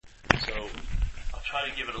try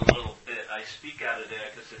to give it a little bit. I speak out of there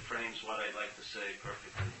because it frames what I'd like to say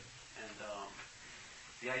perfectly. And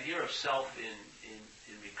the idea of self in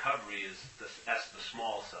recovery is that's the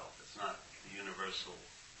small self. It's not the universal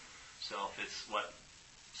self. It's what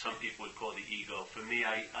some people would call the ego. For me,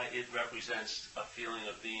 it represents a feeling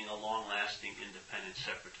of being a long-lasting, independent,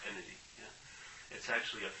 separate entity. Yeah? It's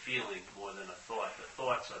actually a feeling more than a thought. The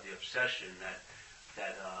thoughts are the obsession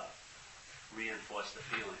that reinforce the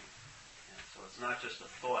feeling. Yeah? So it's not just a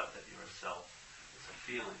thought that you're a self. It's a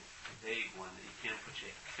feeling, a vague one that you can't put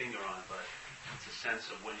your finger on, but it's a sense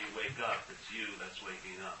of when you wake up, it's you that's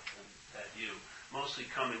waking up. And that you, mostly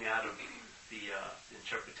coming out of the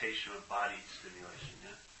interpretation of body stimulation.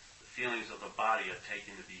 Yeah? The feelings of the body are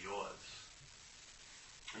taken to be yours.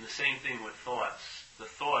 And the same thing with thoughts. The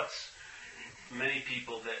thoughts, many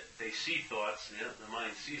people that they see thoughts, yeah, the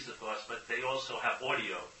mind sees the thoughts, but they also have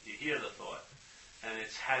audio. You hear the thought, and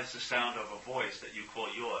it has the sound of a voice that you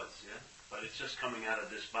call yours. Yeah? But it's just coming out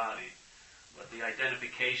of this body. But the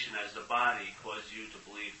identification as the body causes you to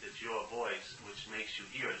believe it's your voice, which makes you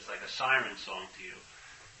hear it. It's like a siren song to you.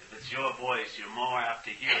 If it's your voice, you're more apt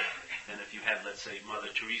to hear it than if you had, let's say,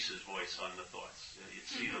 Mother Teresa's voice on the thoughts. You'd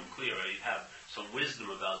see them clearer. You'd have some wisdom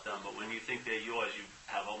about them, but when you think they're yours, you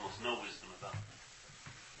have almost no wisdom about them.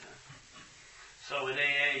 Yeah. So in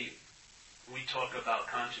AA, we talk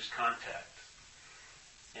about conscious contact.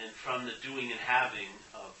 And from the doing and having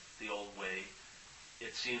of the old way,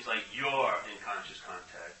 it seems like you're in conscious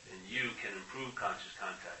contact and you can improve conscious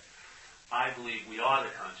contact. I believe we are the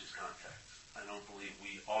conscious contact. I don't believe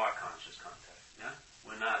we are conscious contact. Yeah?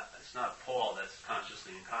 We're not, it's not Paul that's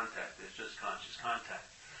consciously in contact, it's just conscious contact.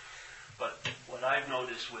 But what I've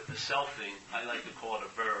noticed with the selfing, I like to call it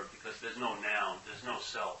a verb because there's no noun, there's no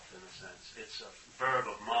self in a sense. It's a verb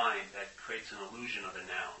of mind that creates an illusion of a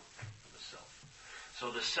noun, of a self.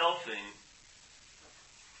 So the selfing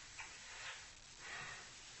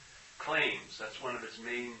claims, that's one of its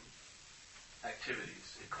main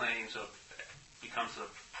activities. It claims becomes a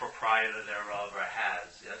proprietor thereof or has.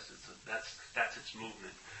 Yes, that's its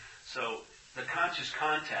movement. So the conscious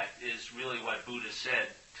contact is really what Buddha said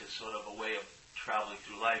to sort of a way of traveling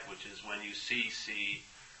through life, which is when you see,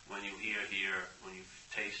 when you hear, when you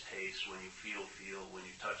taste, when you feel, when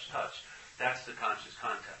you touch. That's the conscious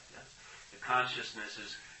contact. Yes? The consciousness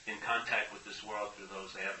is in contact with this world through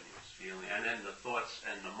those avenues, feeling. And then the thoughts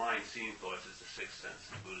and the mind seeing thoughts is the sixth sense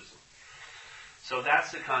in Buddhism. So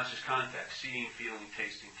that's the conscious contact, seeing, feeling,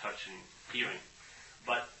 tasting, touching, hearing.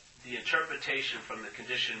 But the interpretation from the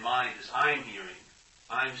conditioned mind is I'm hearing,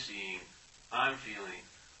 I'm seeing, I'm feeling,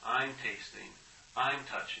 I'm tasting, I'm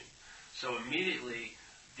touching. So immediately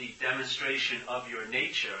the demonstration of your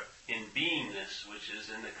nature in beingness, which is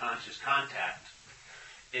in the conscious contact,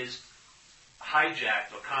 is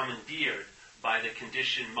hijacked or commandeered by the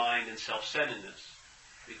conditioned mind and self-centeredness.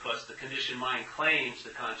 Because the conditioned mind claims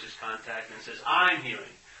the conscious contact and says, I'm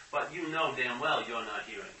hearing. But you know damn well you're not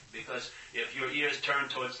hearing. Because if your ears turn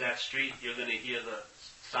towards that street, you're going to hear the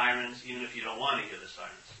sirens, even if you don't want to hear the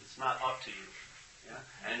sirens. It's not up to you.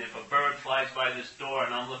 Yeah? And if a bird flies by this door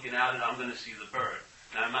and I'm looking at it, I'm going to see the bird.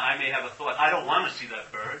 Now, I may have a thought, I don't want to see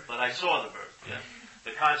that bird, but I saw the bird. Yeah?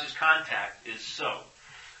 The conscious contact is so.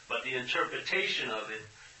 But the interpretation of it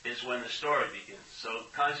is when the story begins. So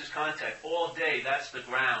conscious contact, all day, that's the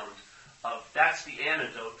ground that's the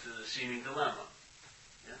antidote to the seeming dilemma.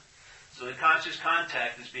 Yeah? So the conscious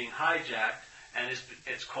contact is being hijacked, and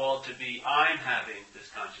it's called to be, I'm having this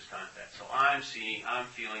conscious contact. So I'm seeing, I'm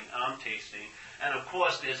feeling, I'm tasting. And of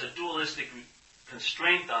course, there's a dualistic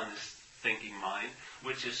constraint on this thinking mind,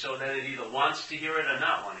 which is so that it either wants to hear it or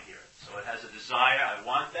not want to hear it. So it has a desire, I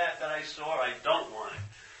want that I saw, I don't want it.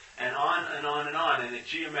 And on and on and on, and it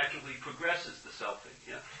geometrically progresses the selfing.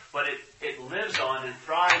 Yeah? But it lives on and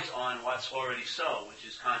thrives on what's already so, which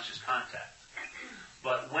is conscious contact.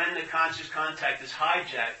 But when the conscious contact is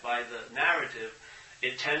hijacked by the narrative,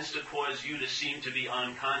 it tends to cause you to seem to be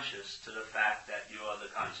unconscious to the fact that you are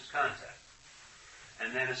the conscious contact.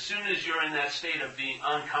 And then as soon as you're in that state of being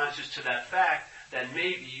unconscious to that fact, then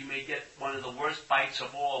maybe you may get one of the worst bites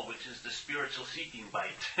of all, which is the spiritual seeking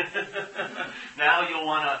bite. Now you'll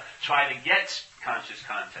want to try to get conscious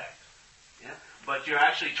contact. Yeah? But you're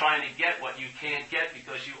actually trying to get what you can't get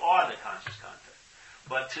because you are the conscious contact.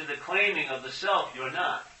 But to the claiming of the self, you're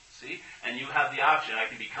not. See? And you have the option, I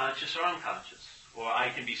can be conscious or unconscious. Or I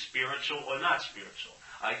can be spiritual or not spiritual.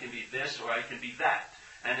 I can be this or I can be that.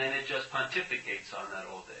 And then it just pontificates on that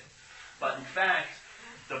all day. But in fact,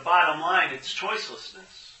 the bottom line, it's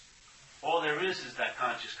choicelessness. All there is that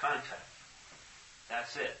conscious contact.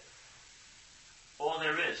 That's it. all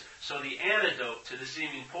there is. So the antidote to the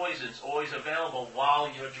seeming poison is always available while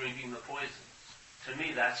you're drinking the poison. To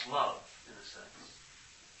me, that's love, in a sense.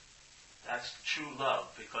 That's true love,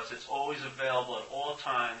 because it's always available at all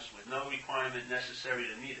times with no requirement necessary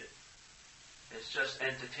to meet it. It's just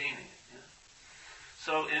entertaining it. You know?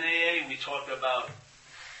 So in AA, we talk about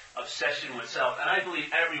obsession with self, and I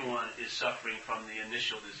believe everyone is suffering from the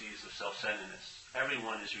initial disease of self-centeredness.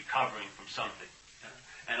 Everyone is recovering from something.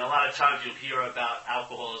 And a lot of times you'll hear about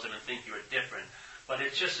alcoholism and think you're different, but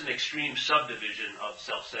it's just an extreme subdivision of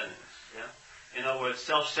self-centeredness. Yeah? In other words,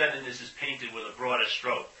 self-centeredness is painted with a broader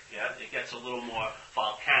stroke. Yeah? It gets a little more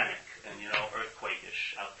volcanic and,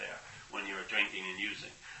 earthquake-ish out there when you're drinking and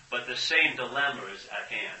using. But the same dilemma is at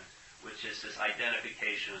hand, which is this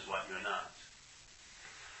identification as what you're not.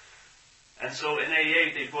 And so in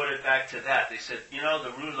AA, they brought it back to that. They said,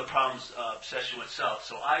 the root of the problem is obsession with self.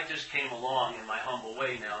 So I just came along in my humble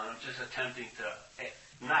way now, and I'm just attempting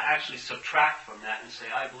to not actually subtract from that and say,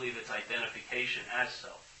 I believe it's identification as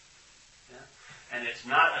self. Yeah? And it's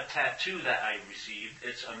not a tattoo that I received.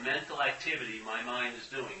 It's a mental activity my mind is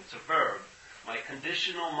doing. It's a verb. My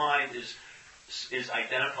conditional mind is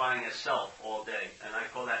identifying as self all day, and I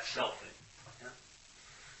call that selfing. Yeah?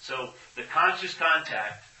 So the conscious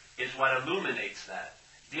contact is what illuminates that.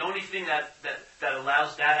 The only thing that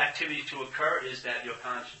allows that activity to occur is that you're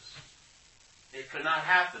conscious. It could not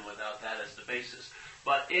happen without that as the basis.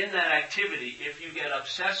 But in that activity, if you get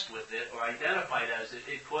obsessed with it or identified as it,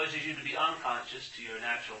 it causes you to be unconscious to your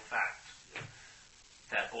natural fact,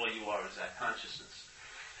 that all you are is that consciousness.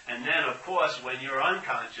 And then, of course, when you're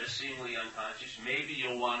unconscious, seemingly unconscious, maybe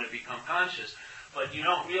you'll want to become conscious. But you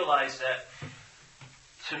don't realize that,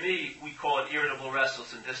 to me, we call it irritable,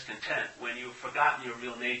 restless, and discontent. When you've forgotten your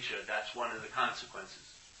real nature, that's one of the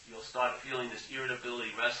consequences. You'll start feeling this irritability,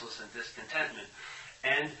 restless, and discontentment.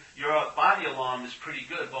 And your body alarm is pretty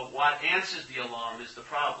good, but what answers the alarm is the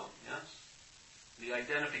problem, yes? The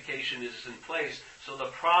identification is in place, so the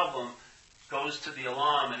problem goes to the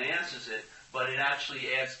alarm and answers it, but it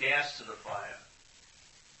actually adds gas to the fire.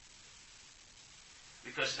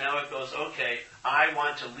 Because now it goes, okay, I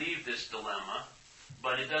want to leave this dilemma,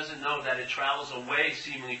 but it doesn't know that it travels away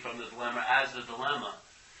seemingly from the dilemma as the dilemma.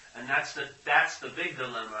 And that's the big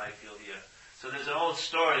dilemma I feel here. So there's an old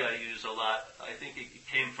story I use a lot. I think it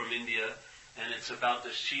came from India, and it's about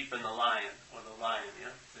the sheep and the lion, or the lion.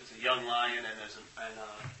 Yeah, there's a young lion and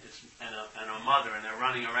a mother, and they're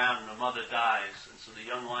running around, and the mother dies, and so the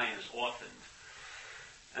young lion is orphaned.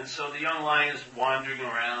 And so the young lion is wandering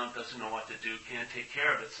around, doesn't know what to do, can't take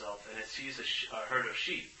care of itself, and it sees a herd of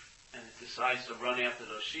sheep, and it decides to run after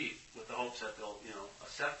those sheep with the hopes that they'll,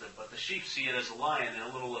 accept it. But the sheep see it as a lion and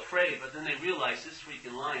are a little afraid, but then they realize this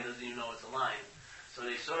freaking lion doesn't even know it's a lion. So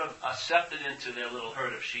they sort of accept it into their little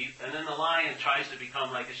herd of sheep, and then the lion tries to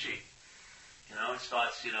become like a sheep. It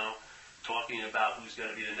starts, talking about who's going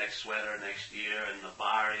to be the next sweater next year, and the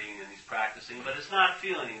barring, and he's practicing, but it's not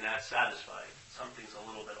feeling that satisfied. Something's a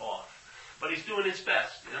little bit off. But he's doing his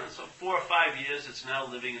best, So 4 or 5 years, it's now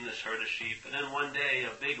living in this herd of sheep. And then one day,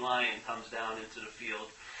 a big lion comes down into the field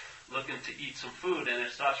looking to eat some food, and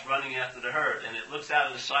it starts running after the herd. And it looks out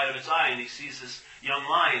of the side of its eye, and he sees this young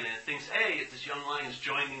lion, and it thinks, hey, this young lion's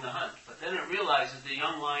joining the hunt. But then it realizes the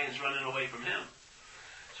young lion's running away from him.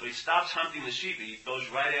 So he stops hunting the sheep. He goes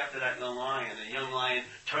right after that young lion. And the young lion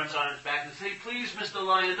turns on his back and says, hey, please, Mr.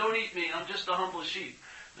 Lion, don't eat me. I'm just a humble sheep.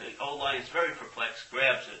 The old lion's very perplexed,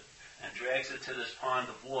 grabs it, and drags it to this pond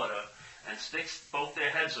of water, and sticks both their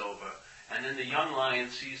heads over. And then the young lion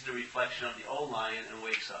sees the reflection of the old lion and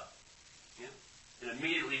wakes up. Yeah? It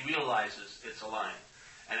immediately realizes it's a lion.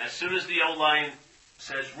 And as soon as the old lion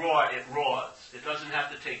says roar, it roars. It doesn't have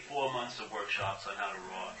to take 4 months of workshops on how to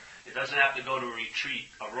roar. It doesn't have to go to a retreat,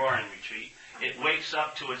 a roaring retreat. It wakes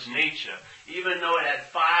up to its nature. Even though it had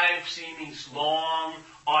 5 seeming long,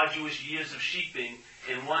 arduous years of sheeping,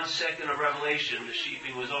 in 1 second of revelation, the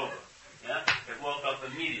sheeping was over. Yeah? It woke up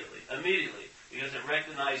immediately, because it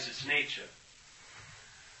recognized its nature.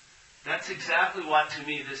 That's exactly what, to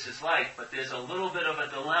me, this is like, but there's a little bit of a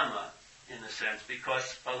dilemma, in a sense,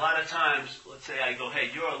 because a lot of times, let's say I go, hey,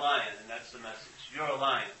 you're a lion, and that's the message. You're a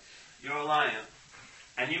lion. You're a lion.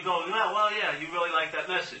 And you go, well, yeah, you really like that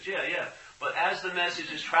message. Yeah. But as the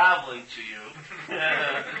message is traveling to you,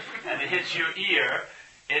 and it hits your ear,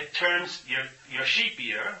 it turns your sheep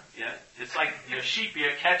ear, yeah? It's like your sheep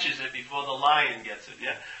ear catches it before the lion gets it,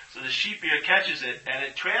 yeah? So the sheep ear catches it, and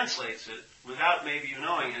it translates it without maybe you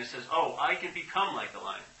knowing, and it says, oh, I can become like the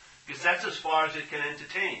lion. Because that's as far as it can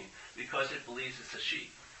entertain, because it believes it's a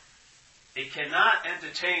sheep. It cannot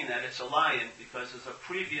entertain that it's a lion, because there's a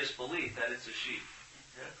previous belief that it's a sheep.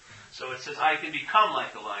 Yeah? So it says, I can become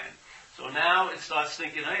like a lion. So now it starts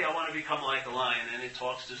thinking, hey, I want to become like a lion. And it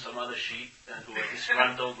talks to some other sheep who are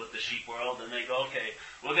disgruntled with the sheep world. And they go, okay,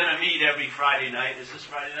 we're going to meet every Friday night. Is this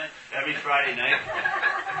Friday night? Every Friday night.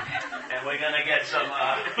 And we're going to get some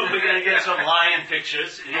lion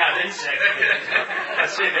pictures. You have insect pictures.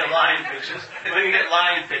 Let's say they're lion pictures. We're going to get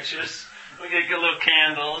lion pictures. We're going to get little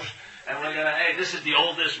candles. And we're going to, hey, this is the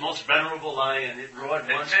oldest, most venerable lion. It roared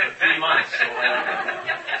once for 3 months. So,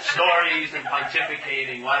 stories and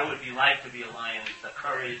pontificating. What it would be like to be a lion. The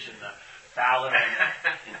courage and the valor and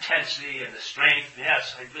the intensity and the strength.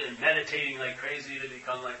 Yes, I've been meditating like crazy to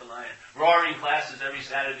become like a lion. Roaring classes every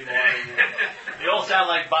Saturday morning. They all sound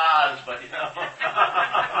like bars, but,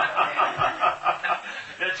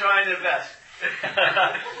 they're trying their best.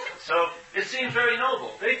 So it seems very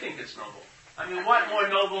noble. They think it's noble. I mean, what more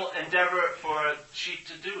noble endeavor for a sheep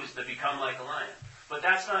to do is to become like a lion? But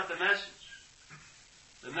that's not the message.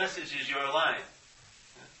 The message is you're a lion.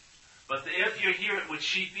 But if you hear it with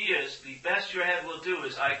sheep ears, the best your head will do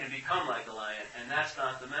is I can become like a lion, and that's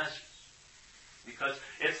not the message. Because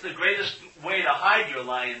it's the greatest way to hide your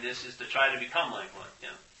lionness is to try to become like one.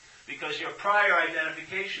 Because your prior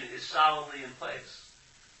identification is solidly in place.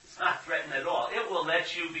 It's not threatened at all. It will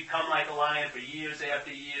let you become like a lion for years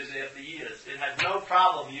after years after years. It has no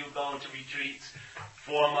problem you going to retreats,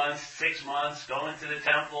 4 months, 6 months, going to the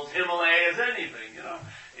temples, Himalayas, anything,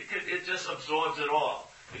 It just absorbs it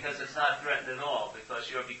all because it's not threatened at all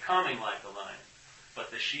because you're becoming like a lion.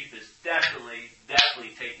 But the sheep is definitely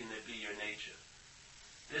taking to be your nature.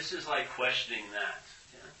 This is like questioning that.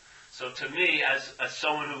 So to me, as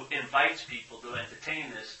someone who invites people to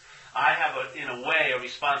entertain this, I have, in a way, a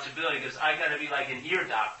responsibility because I got to be like an ear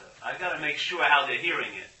doctor. I got to make sure how they're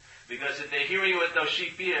hearing it, because if they're hearing it with those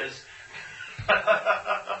sheep ears,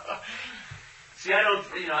 see, I don't,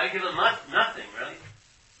 I give them nothing really.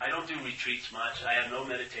 I don't do retreats much. I have no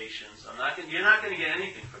meditations. You're not going to get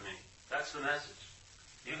anything from me. That's the message.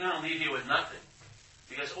 You're going to leave here with nothing,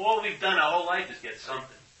 because all we've done our whole life is get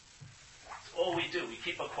something. That's all we do. We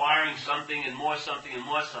keep acquiring something and more something and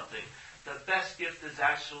more something. The best gift is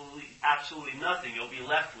absolutely nothing. You'll be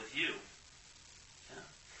left with you.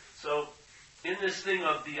 So, in this thing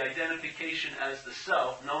of the identification as the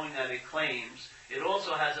self, knowing that it claims, it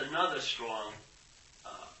also has another strong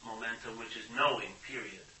momentum, which is knowing,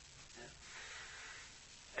 period.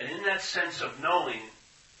 And in that sense of knowing,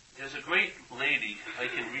 there's a great lady, I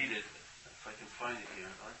can read it, if I can find it here.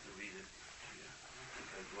 I'd like to read it here. I don't think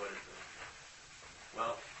I brought it though.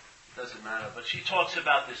 Well, doesn't matter, but she talks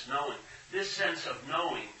about this knowing. This sense of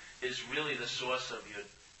knowing is really the source of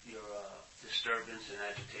your disturbance and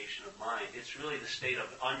agitation of mind. It's really the state of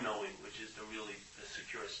unknowing, which is the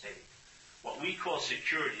secure state. What we call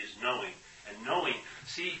security is knowing. And knowing,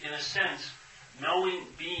 see, in a sense, knowing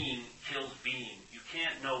being kills being. You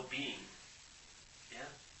can't know being.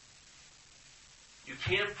 You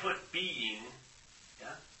can't put being,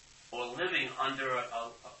 or living under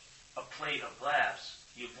a plate of glass.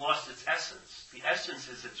 You've lost its essence. The essence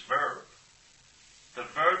is its verb. The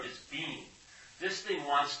verb is being. This thing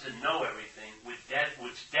wants to know everything, which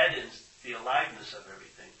deadens the aliveness of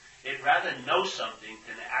everything. It rather know something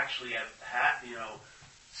than actually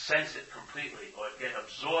sense it completely or get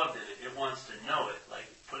absorbed in it. It wants to know it, like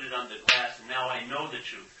put it under glass, and now I know the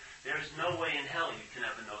truth. There is no way in hell you can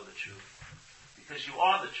ever know the truth, because you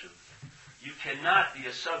are the truth. You cannot be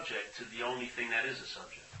a subject to the only thing that is a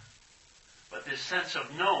subject. But this sense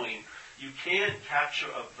of knowing, you can't capture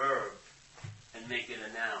a verb and make it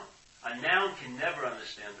a noun. A noun can never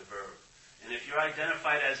understand the verb. And if you're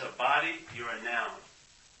identified as a body, you're a noun.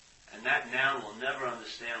 And that noun will never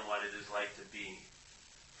understand what it is like to be.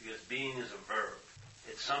 Because being is a verb.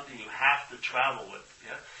 It's something you have to travel with.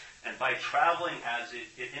 And by traveling as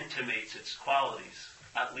it intimates its qualities,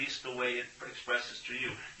 at least the way it expresses to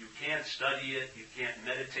you. You can't study it, you can't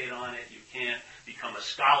meditate on it, you can't become a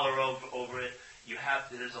scholar over it.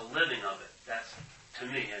 There's a living of it. That's, to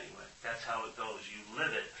me anyway, that's how it goes. You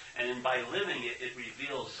live it. And by living it, it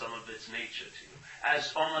reveals some of its nature to you.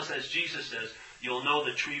 Almost as Jesus says, you'll know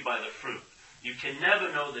the tree by the fruit. You can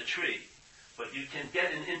never know the tree, but you can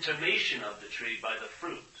get an intimation of the tree by the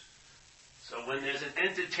fruit. So when there's an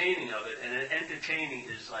entertaining of it, and an entertaining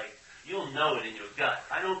is like, you'll know it in your gut.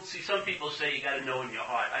 I don't see, some people say you got to know in your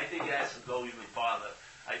heart. I think it has to go even farther.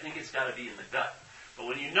 I think it's got to be in the gut. But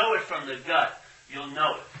when you know it from the gut, you'll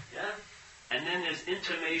know it. And then there's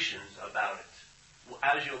intimations about it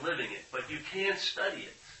as you're living it. But you can't study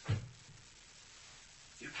it.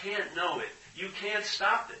 You can't know it. You can't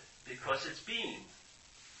stop it because it's being.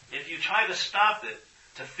 If you try to stop it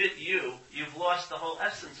to fit you, you've lost the whole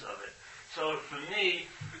essence of it. So for me,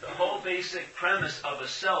 the whole basic premise of a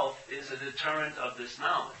self is a deterrent of this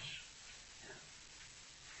knowledge. Yeah.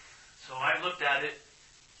 So I looked at it.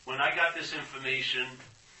 When I got this information,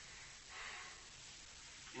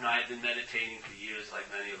 I had been meditating for years, like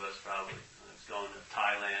many of us probably. I was going to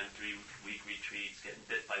Thailand, 3-week retreats, getting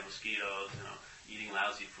bit by mosquitoes, eating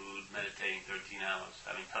lousy food, meditating 13 hours,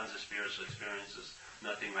 having tons of spiritual experiences.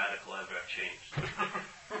 Nothing radical ever changed.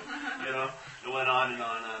 It went on and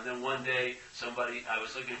on and on. Then one day, I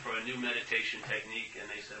was looking for a new meditation technique, and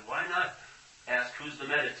they said, why not ask who's the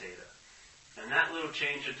meditator? And that little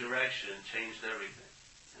change of direction changed everything.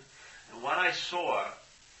 And what I saw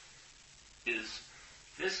is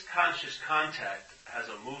this conscious contact has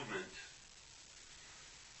a movement.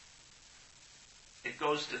 It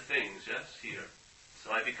goes to things, yes, here.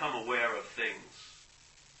 So I become aware of things,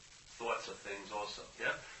 thoughts of things also,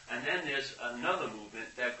 yeah? And then there's another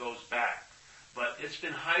movement that goes back. But it's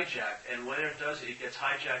been hijacked, and what it does, it gets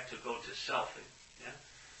hijacked to go to selfing, yeah?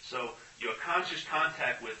 So your conscious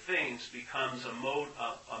contact with things becomes a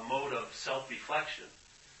mode of self-reflection.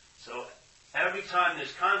 So every time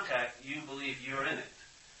there's contact, you believe you're in it.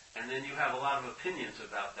 And then you have a lot of opinions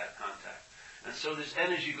about that contact. And so this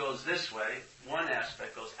energy goes this way, one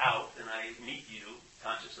aspect goes out, and I meet you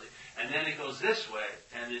consciously, and then it goes this way,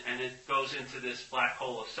 and it goes into this black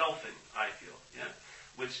hole of selfing, I feel, yeah?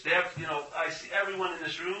 Which I see everyone in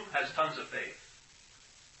this room has tons of faith.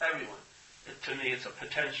 Everyone. To me, it's a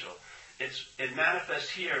potential. It manifests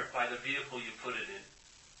here by the vehicle you put it in.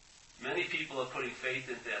 Many people are putting faith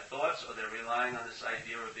in their thoughts, or they're relying on this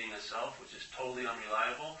idea of being a self, which is totally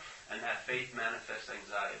unreliable, and that faith manifests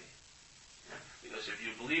anxiety. Yeah? Because if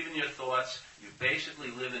you believe in your thoughts, you basically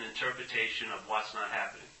live in interpretation of what's not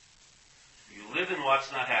happening. You live in what's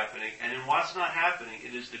not happening, and in what's not happening,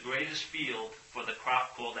 it is the greatest field for the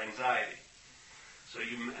crop called anxiety. So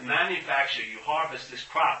you manufacture, you harvest this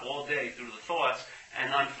crop all day through the thoughts,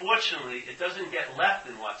 and unfortunately, it doesn't get left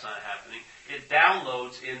in what's not happening. It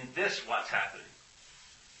downloads in this what's happening.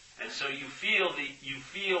 And so you feel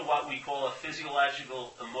what we call a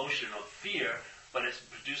physiological emotion of fear, but it's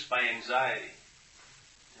produced by anxiety.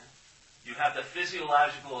 Yeah? You have the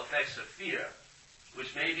physiological effects of fear,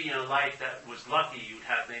 which maybe in a life that was lucky you'd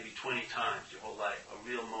have maybe 20 times your whole life, a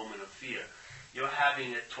real moment of fear. You're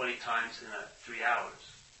having it 20 times in 3 hours.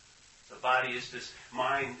 The body is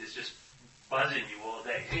mind is just buzzing you all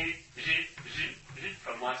day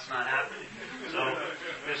from what's not happening. So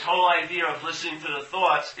this whole idea of listening to the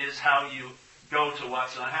thoughts is how you go to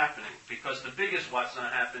what's not happening, because the biggest what's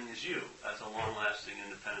not happening is you as a long-lasting,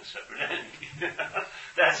 independent, separate entity.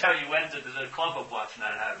 That's how you enter the club of what's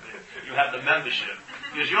not happening. You have the membership,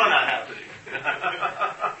 because you're not happening.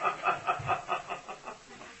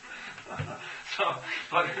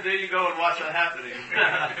 But there you go, and what's not happening.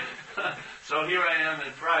 So here I am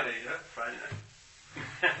in Friday night.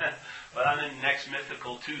 But I'm in next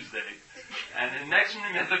Mythical Tuesday. And in next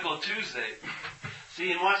Mythical Tuesday,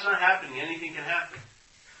 see, in what's not happening, anything can happen.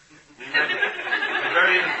 Remember, it's a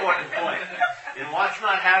very important point. In what's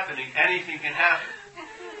not happening, anything can happen.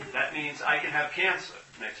 That means I can have cancer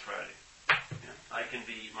next Friday. Yeah?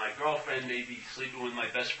 My girlfriend may be sleeping with my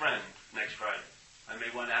best friend next Friday. I may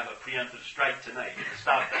want to have a preemptive strike tonight to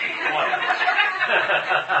stop that.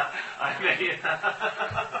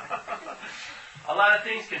 A lot of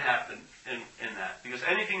things can happen in that, because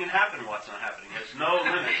anything can happen in what's not happening. There's no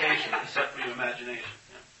limitation except for your imagination.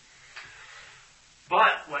 Yeah.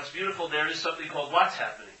 But what's beautiful, there is something called what's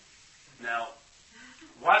happening. Now,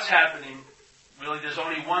 what's happening, really there's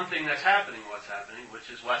only one thing that's happening, which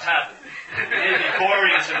is what's happening. It may be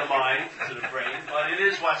foreign to the mind, to the brain, but it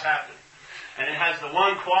is what's happening. And it has the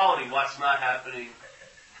one quality what's not happening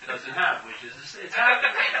doesn't have, which is it's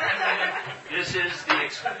happening. This is the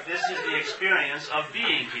experience of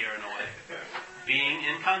being here in a way. Being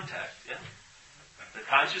in contact. Yeah? The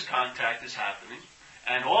conscious contact is happening.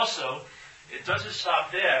 And also, it doesn't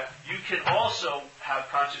stop there. You can also have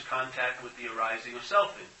conscious contact with the arising of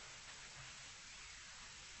selfing.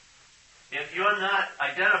 If you're not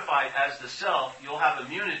identified as the self, you'll have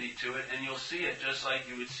immunity to it, and you'll see it just like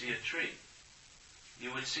you would see a tree.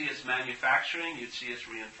 You would see its manufacturing, you'd see its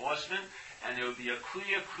reinforcement, and there would be a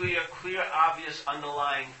clear, obvious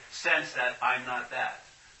underlying sense that I'm not that.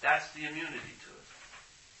 That's the immunity to it.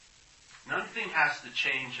 Nothing has to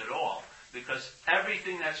change at all, because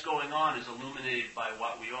everything that's going on is illuminated by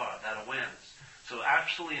what we are, that awareness. So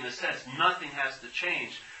actually, in a sense, nothing has to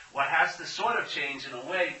change. What has to sort of change in a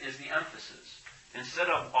way is the emphasis. Instead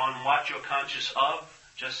of on what you're conscious of,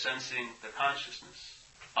 just sensing the consciousness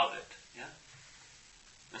of it. Yeah?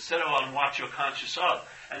 instead of on what you're conscious of.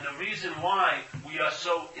 And the reason why we are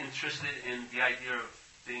so interested in the idea of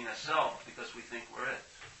being a self, because we think we're it.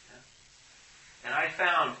 Yeah? And I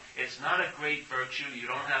found it's not a great virtue. You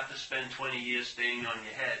don't have to spend 20 years staying on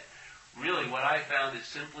your head. Really, what I found is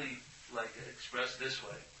simply like expressed this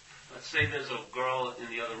way. Let's say there's a girl in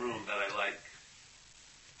the other room that I like.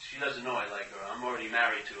 She doesn't know I like her. I'm already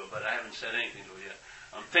married to her, but I haven't said anything to her yet.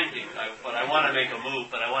 I'm thinking, but I want to make a move,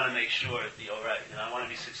 but I want to make sure it'd be all right. I want to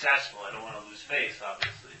be successful. I don't want to lose face,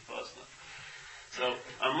 obviously. Of course not. So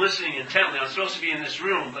I'm listening intently. I'm supposed to be in this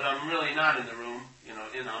room, but I'm really not in the room.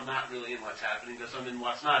 I'm not really in what's happening because I'm in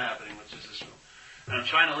what's not happening, which is this room. And I'm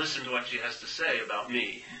trying to listen to what she has to say about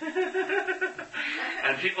me.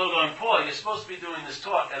 And people are going, Paul, you're supposed to be doing this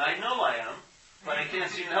talk, and I know I am. But I can't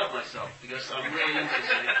seem to help myself because I'm really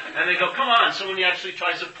interested. And they go, come on, somebody actually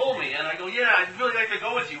tries to pull me. And I go, yeah, I'd really like to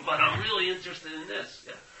go with you, but I'm really interested in this.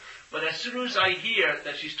 Yeah. But as soon as I hear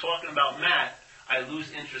that she's talking about Matt, I lose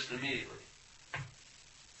interest immediately.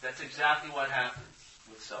 That's exactly what happens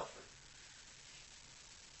with selfing.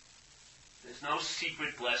 There's no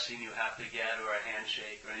secret blessing you have to get or a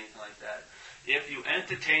handshake or anything like that. If you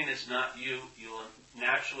entertain it's not you, you'll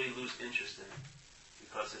naturally lose interest in it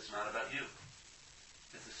because it's not about you.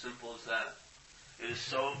 It's as simple as that.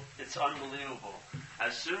 It's unbelievable.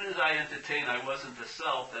 As soon as I entertained, I wasn't the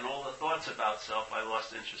self, and all the thoughts about self I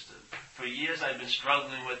lost interest in. For years I've been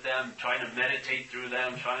struggling with them, trying to meditate through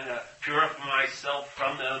them, trying to purify myself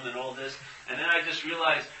from them and all this. And then I just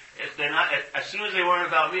realized, if they're not, as soon as they weren't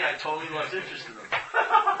about me, I totally lost interest in them.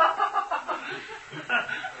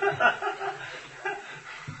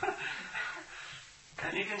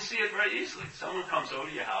 And you can see it very easily. Someone comes over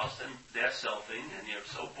to your house and they're selfing and you're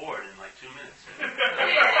so bored in like 2 minutes.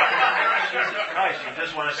 Jesus Christ, you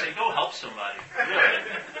just want to say, go help somebody. Really.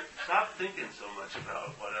 Stop thinking so much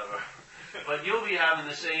about whatever. But you'll be having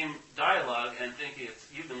the same dialogue and thinking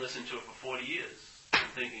you've been listening to it for 40 years and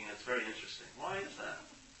thinking it's very interesting. Why is that?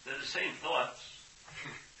 They're the same thoughts.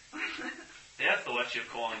 Their thoughts you're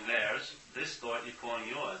calling theirs. This thought you're calling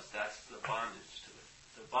yours. That's the bondage to it.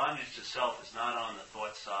 The bondage to self is not on the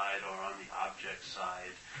thought side or on the object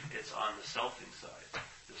side. It's on the selfing side.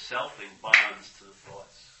 The selfing bonds to the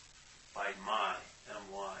thoughts by my,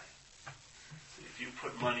 M-Y. So if you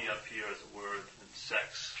put money up here as a word and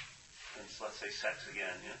sex, and let's say sex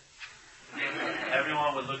again, yeah?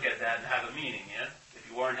 Everyone would look at that and have a meaning, yeah? If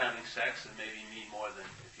you weren't having sex, it maybe mean more than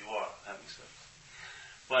if you are having sex.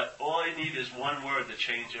 But all I need is one word to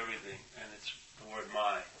change everything, and it's the word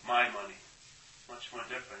my money. Much more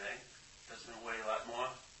different, eh? Doesn't it weigh a lot more?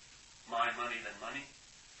 My money than money?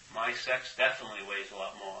 My sex definitely weighs a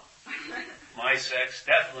lot more. My sex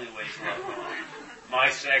definitely weighs a lot more.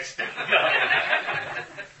 My sex definitely...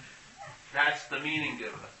 That's the meaning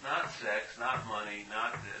giver. Not sex, not money,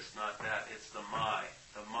 not this, not that. It's the my.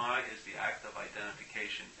 The my is the act of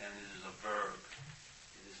identification, and it is a verb.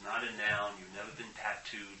 It is not a noun. You've never been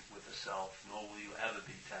tattooed with a self, nor will you ever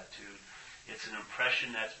be tattooed. It's an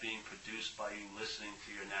impression that's being produced by you listening to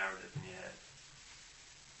your narrative in your head.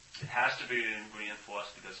 It has to be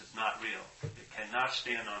reinforced because it's not real. It cannot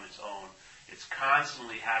stand on its own. It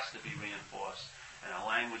constantly has to be reinforced. And our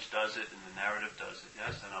language does it, and the narrative does it,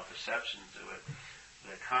 yes, and our perceptions do it.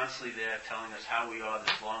 They're constantly there telling us how we are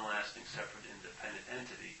this long-lasting, separate, independent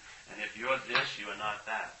entity. And if you're this, you are not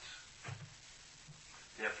that.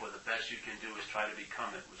 Therefore, the best you can do is try to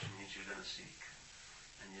become it, which means you're going to seek.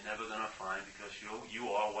 And you're never going to find because you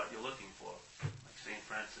are what you're looking for. Like St.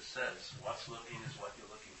 Francis says, what's looking is what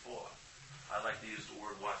you're looking for. I like to use the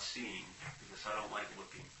word what's seeing because I don't like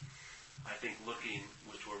looking. I think looking,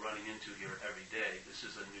 which we're running into here every day, this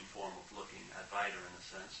is a new form of looking, Advaita in a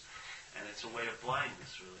sense. And it's a way of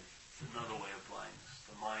blindness, really. It's another way of blindness.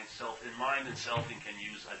 The mind and selfing can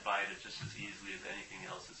use Advaita just as easily as anything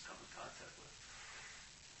else it's come in contact with.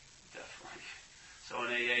 Definitely. So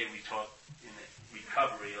in AA, we talk in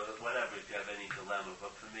recovery or whatever if you have any dilemma,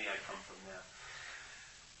 but for me, I come from there.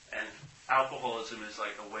 And alcoholism is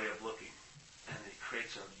like a way of looking, and it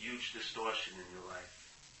creates a huge distortion in your life.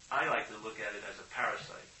 I like to look at it as a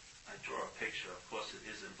parasite. I draw a picture. Of course it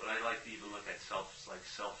isn't, but I like to even look at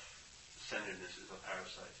self-centeredness as a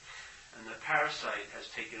parasite. And the parasite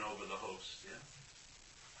has taken over the host, yeah?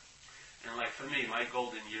 And like for me, my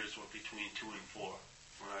golden years were between 2 and 4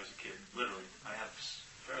 when I was a kid. Literally. I have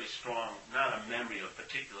very strong, not a memory of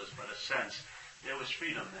particulars, but a sense. There was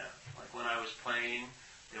freedom there. Like when I was playing,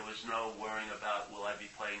 there was no worrying about will I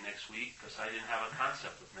be playing next week, because I didn't have a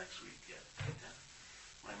concept of next week yet. Yeah?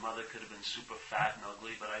 My mother could have been super fat and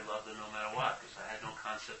ugly, but I loved her no matter what, because I had no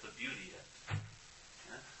concept of beauty yet.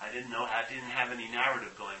 Yeah? I didn't have any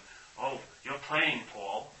narrative going, oh, you're playing,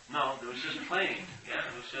 Paul. No, there was just playing. Yeah,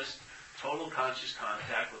 it was just total conscious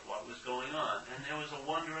contact with what was going on. And there was a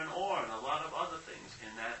wonder and awe and a lot of other things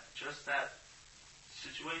in that, just that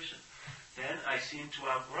situation. Then I seemed to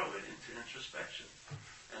outgrow it into introspection.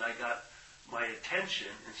 And I got my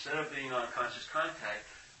attention, instead of being on conscious contact,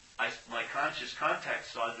 my conscious contact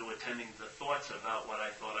started to attending the thoughts about what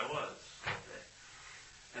I thought I was all day.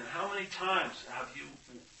 And how many times have you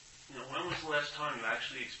when was the last time you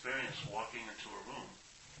actually experienced walking into a room?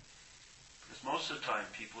 Because most of the time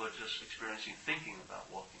people are just experiencing thinking about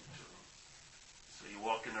walking into a room. So you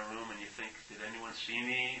walk in a room and you think, did anyone see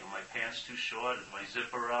me? Are my pants too short? Is my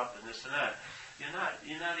zipper up? And this and that. You're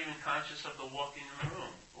not even conscious of the walking in the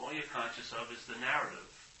room. All you're conscious of is the narrative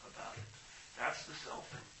about it. That's the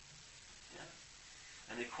selfing. Yeah?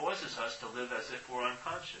 And it causes us to live as if we're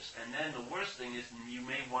unconscious. And then the worst thing is you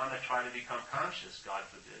may want to try to become conscious, God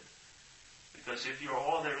forbid. Because if you're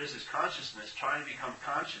all there is consciousness, trying to become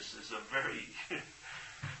conscious is a very...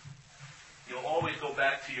 You'll always go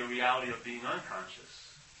back to your reality of being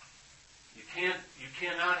unconscious. You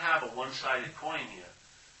cannot have a one-sided coin here.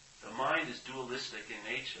 The mind is dualistic in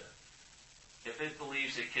nature. If it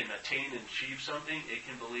believes it can attain and achieve something, it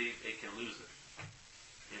can believe it can lose it.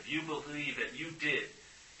 If you believe that you did,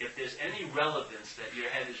 if there's any relevance that your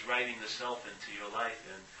head is writing the self into your life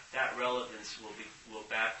in, that relevance will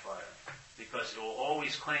backfire. Because it will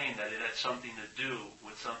always claim that it had something to do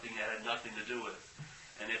with something that had nothing to do with it.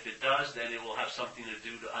 And if it does, then it will have something to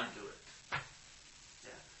do to undo it.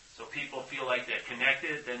 Yeah. So people feel like they're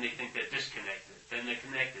connected, then they think they're disconnected. Then they're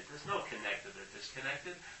connected. There's no connected or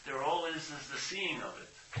disconnected. There all is the seeing of it.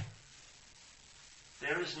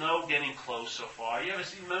 There is no getting close so far. You ever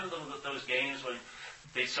remember those games when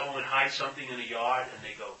someone would hide something in a yard and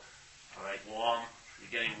they go, all right, warm, you're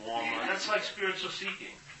getting warmer. That's like spiritual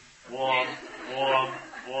seeking. Warm, warm,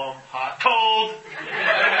 warm, hot, cold.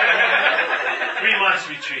 3 months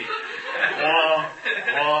retreat. Warm,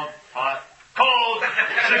 warm, hot, cold.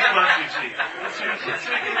 6 months retreat.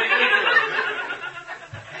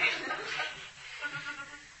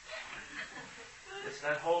 It's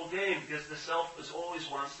that whole game because the self always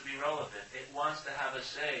wants to be relevant. It wants to have a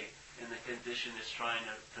say in the condition it's trying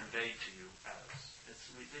to convey to you as. It's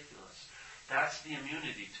ridiculous. That's the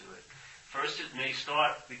immunity to it. First, it may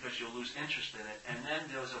start because you'll lose interest in it, and then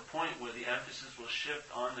there's a point where the emphasis will shift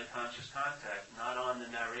on the conscious contact, not on the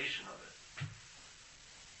narration of it.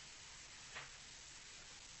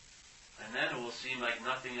 And then it will seem like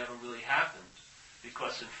nothing ever really happened,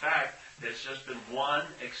 because in fact, there's just been one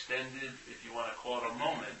extended, if you want to call it a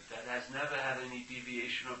moment, that has never had any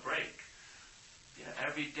deviation or break. Yeah,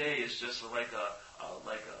 every day is just like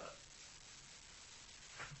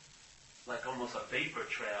almost a vapor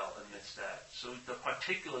trail amidst that. So the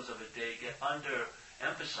particulars of a day get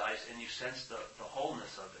underemphasized and you sense the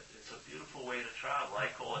wholeness of it. It's a beautiful way to travel. I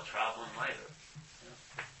call it traveling lighter. Yeah.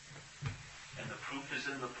 And the proof is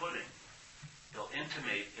in the pudding. It'll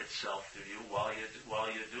intimate itself to you while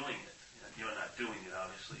you're doing it. You're not doing it,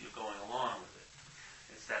 obviously. You're going along with it.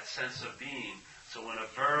 It's that sense of being. So when a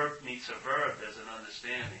verb meets a verb, there's an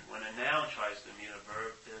understanding. When a noun tries to meet a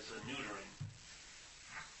verb, there's a neutering.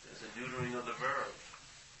 There's a neutering of the verb.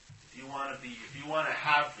 If you want to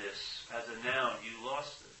have this as a noun, you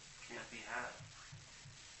lost it. It can't be had.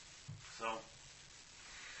 So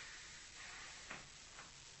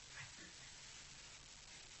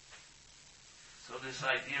this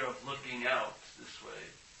idea of looking out this way,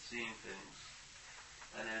 seeing things,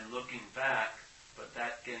 and then looking back, but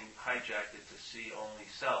that getting hijacked to see only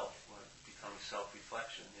self, or becoming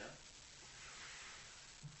self-reflection, yeah?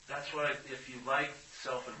 That's why, if you like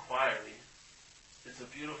self-inquiry, it's a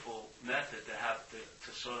beautiful method to have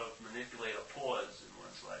to sort of manipulate a pause in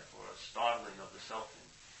one's life, or a startling of the selfing.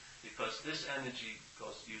 Because this energy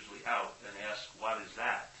goes usually out and asks, what is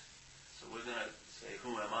that? So we're going to say,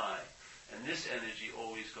 who am I? And this energy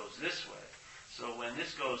always goes this way. So when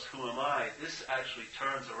this goes, who am I, this actually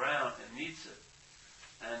turns around and meets it.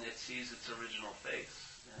 And it sees its original face,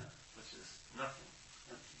 yeah, which is nothing.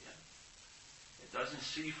 Empty, yeah. It doesn't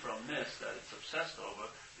see from this that it's obsessed over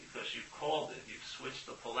because you've called it. You've switched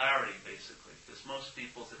the polarity, basically. Because most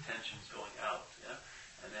people's attention's going out, yeah?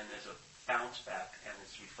 And then there's a bounce back, and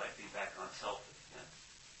it's reflecting back on self. Yeah?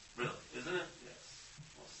 Really, isn't it? Yes.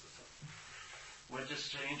 Most of the time. We're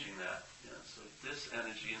just changing that. Yeah? So this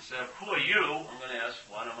energy, instead of, who are you? I'm going to ask,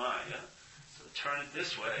 what am I? Yeah? So turn it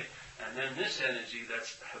this way. And then this energy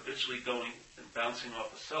that's habitually going and bouncing off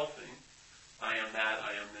of selfing, I am that,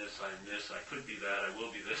 I am this, I could be that, I will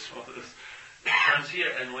be this, all this. It turns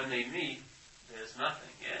here, and when they meet, there's nothing.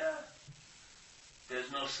 Yeah. There's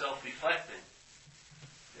no self-reflecting.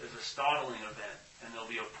 There's a a startling event, and there'll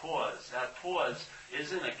be a pause. That pause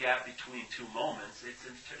isn't a gap between two moments. It's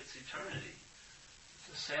eternity.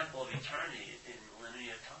 It's a sample of eternity in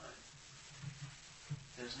linear time.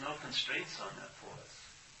 There's no constraints on that pause.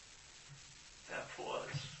 That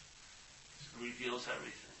pause reveals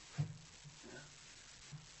everything. Yeah?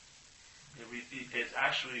 It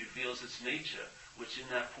actually reveals its nature, which in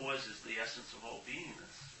that pause is the essence of all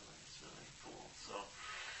beingness. It's really cool. So,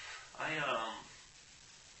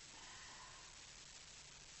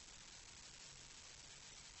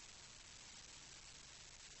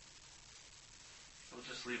 we'll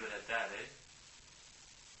just leave it at that, eh?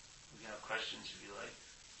 We can have questions if you like.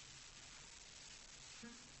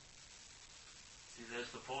 See, there's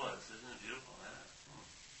the pause. Isn't it beautiful? Yeah.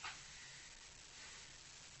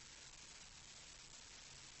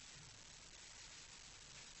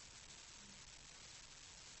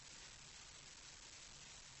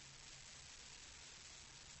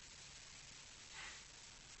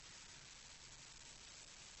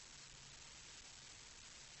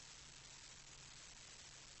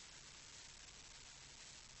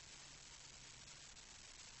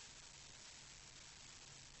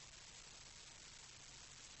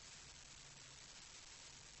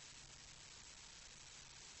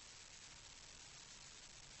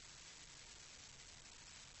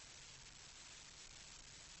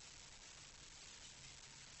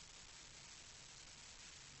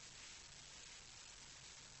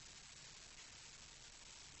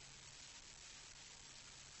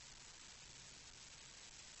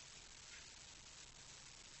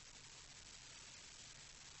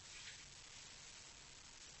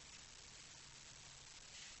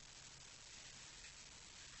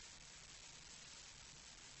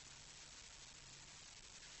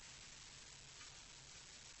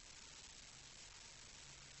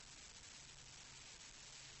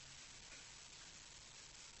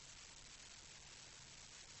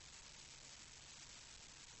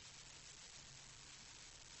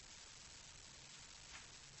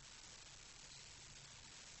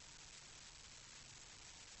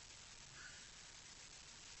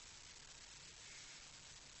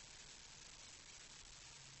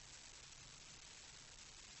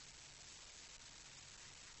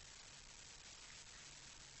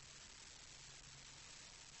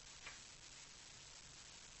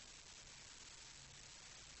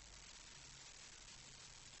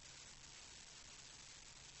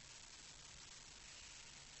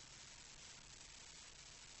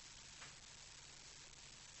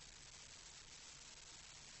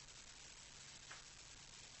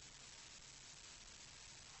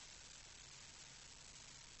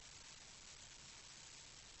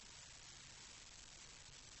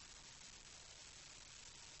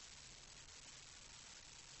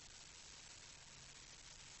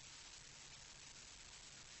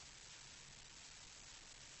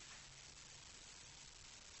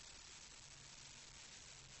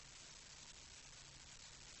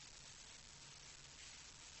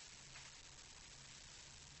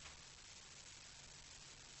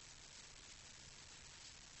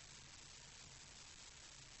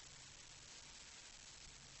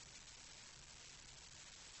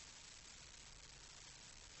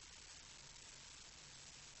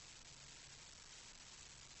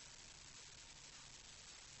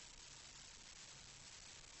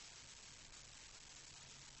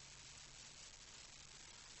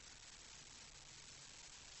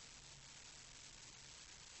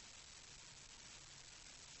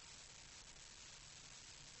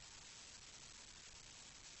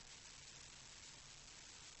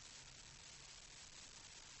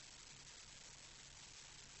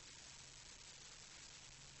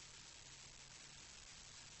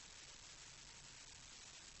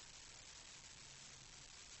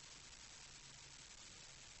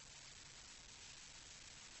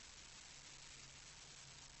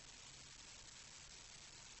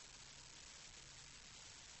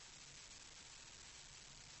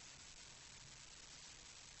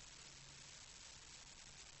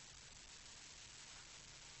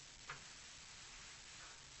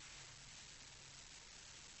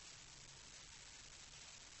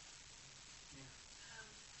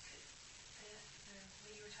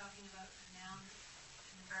 When you were talking about the noun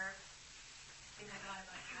and the verb, I think I got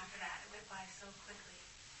about half of that. It went by so quickly.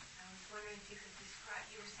 I was wondering if you could describe,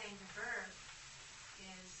 you were saying the verb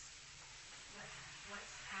is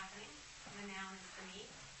what's happening, and the noun is the me.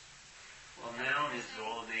 Well, noun is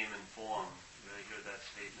all name and form. You really hear that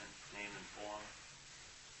statement? Name and form.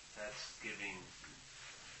 That's giving,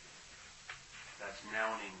 that's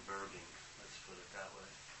nouning, verbing. Let's put it that way.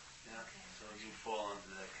 Yeah. Okay. So you fall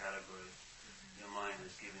under that category. Your mind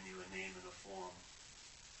has given you a name and a form.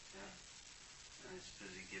 Yeah. And it's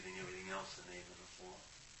busy giving everything else a name and a form.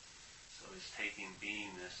 So it's taking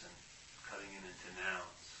beingness and cutting it into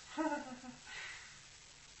nouns.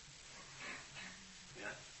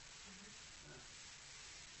 Yeah?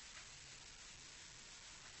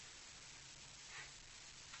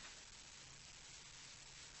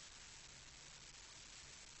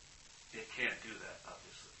 It can't do that,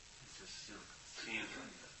 obviously. It just seems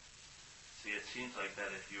like that. See, it seems like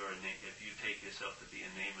that if if you take yourself to be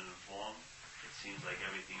a name and a form, it seems like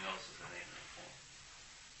everything else is a name and a form.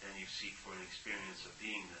 Then you seek for an experience of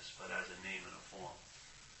beingness, but as a name and a form.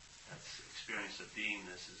 That experience of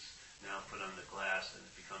beingness is now put on the glass, and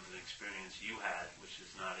it becomes an experience you had, which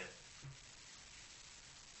is not it.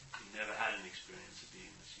 You never had an experience of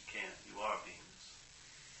beingness. You can't. You are beingness.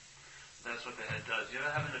 That's what the head does. You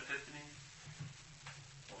ever have an epiphany?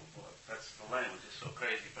 Oh boy, that's the language. It's so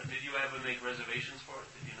crazy. But did you ever make reservations for it?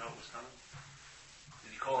 Did you know it was coming?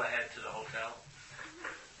 Did you call ahead to the hotel?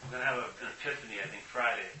 We're going to have an epiphany, I think,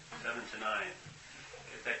 Friday, 7 to 9.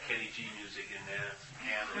 Get that Kenny G music in there, some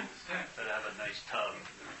candles. Try to have a nice tub.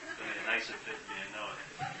 It's going to be a nice epiphany, I know it.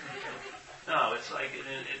 No, it's like it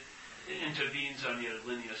intervenes on your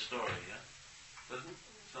linear story, yeah? Doesn't it?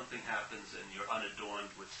 Something happens and you're unadorned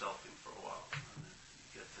with selfing for a while. And then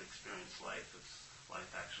you get to experience life as life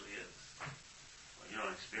actually is. Well, you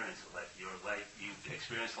don't experience it like your life. You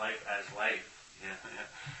experience life as life. Yeah, yeah.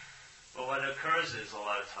 But what occurs is a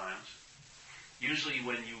lot of times, usually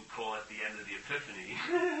when you call at the end of the epiphany,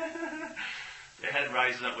 the head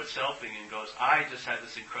rises up with selfing and goes, I just had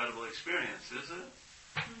this incredible experience, is it?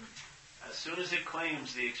 As soon as it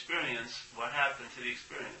claims the experience, what happened to the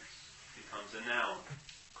experience? It becomes a noun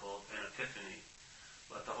called an epiphany.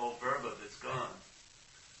 But the whole verb of it's gone.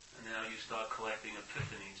 And now you start collecting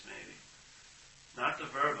epiphanies maybe. Not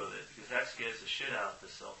the verb of it, because that scares the shit out of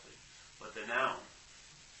the selfing, but the noun.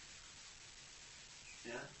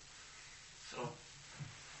 Yeah? So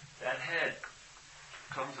that head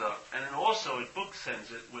comes up, and then also it booksends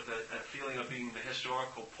it with a feeling of being the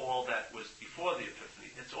historical Paul that was before the epiphany.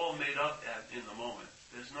 It's all made up in the moment.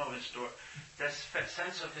 There's no that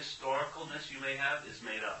sense of historicalness you may have is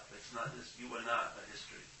made up. It's not this. You are not a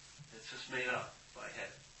history. It's just made up by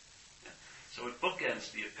head. Yeah. So it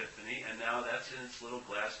bookends the epiphany, and now that's in its little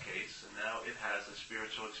glass case, and now it has a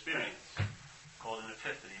spiritual experience called an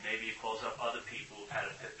epiphany. Maybe it calls up other people who've had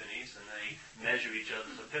epiphanies, and they measure each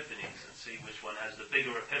other's epiphanies and see which one has the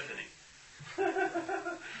bigger epiphany.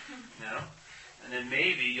 You know? And then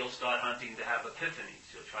maybe you'll start hunting to have epiphanies.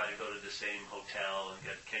 You'll try to go to the same hotel and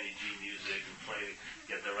get Kenny G music and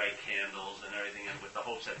get the right candles and everything, and with the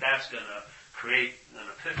hopes that that's going to create an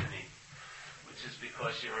epiphany, which is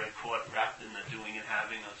because you're caught wrapped in the doing and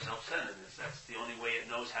having of self-centeredness. That's the only way it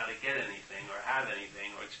knows how to get anything or have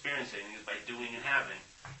anything or experience anything is by doing and having.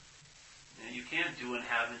 And you can't do and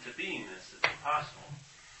have into beingness. It's impossible.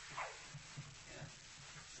 Yeah,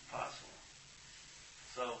 it's impossible.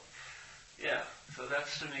 So, yeah, so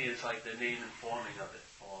that's to me is like the name and forming of it,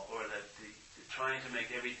 or that the trying to make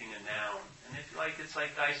everything a noun. And it's like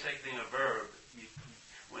dissecting a verb.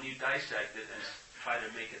 When you dissect it and try to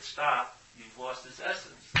make it stop, you've lost its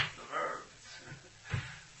essence, the verb. It's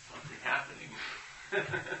something happening.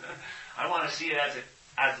 I want to see it as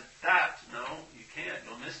that. No, you can't.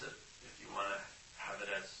 You'll miss it if you want to have it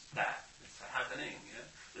as that. It's happening. Yeah?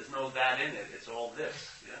 There's no that in it. It's all this.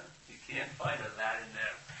 Yeah? You can't find a that in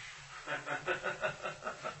there.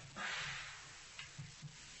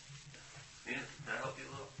 Yeah, that help you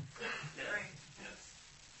a little? Yeah. Right. Yes.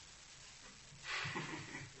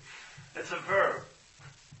 It's a verb.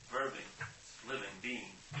 Verbing. Living.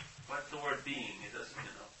 Being. What's the word being? It doesn't,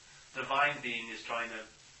 Divine being is trying to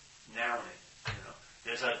noun it,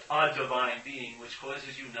 There's a divine being which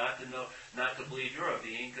causes you not to believe you're a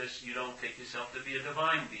being because you don't take yourself to be a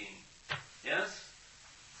divine being. Yes?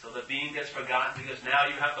 So the being gets forgotten because now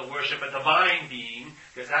you have to worship a divine being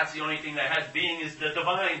because that's the only thing that has being is the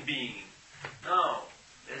divine being. No.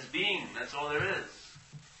 There's being. That's all there is.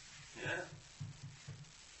 Yeah?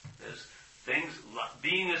 There's things,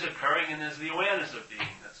 being is occurring and there's the awareness of being.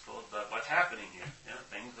 That's called what's happening here. Yeah?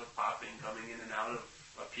 Things are popping, coming in and out of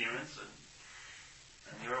appearance and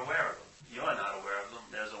you're aware of them. You're not aware of them.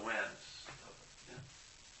 There's awareness of them. Yeah?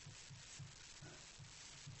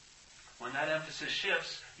 When that emphasis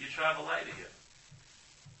shifts, you travel lighter here.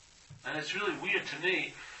 And it's really weird to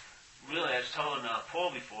me, really, I was telling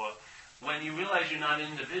Paul before, when you realize you're not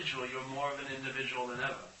an individual, you're more of an individual than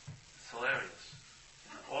ever. It's hilarious.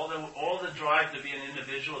 All the drive to be an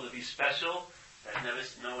individual, to be special,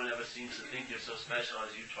 no one ever seems to think you're so special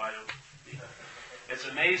as you try to be. It's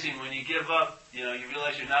amazing when you give up, you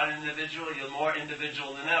realize you're not an individual, you're more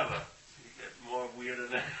individual than ever. You get more weirder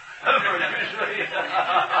than ever usually.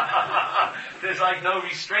 There's like no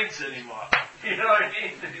restraints anymore. You know what I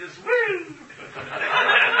mean? You just woo!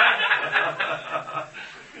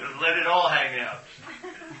 Just let it all hang out.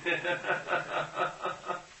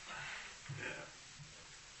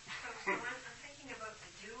 So I'm thinking about the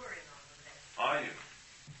doer in all of this. Are you?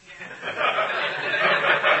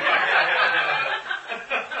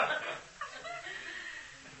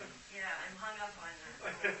 Yeah, I'm hung up on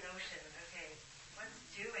the notion, okay, what's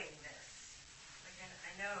doing this? Like,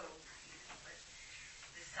 I know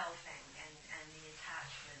the selfing and the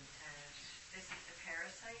attachment, and this is the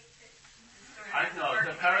parasite that is sort of I know.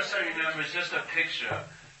 The working parasite, together. remember, is just a picture.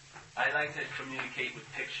 I like to communicate with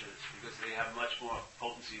pictures because they have much more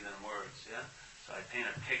potency than words, yeah? So I paint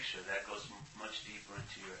a picture that goes much deeper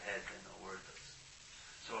into your head than a word does.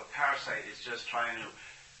 So a parasite is just trying to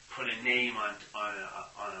put a name on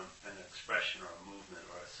an expression or a movement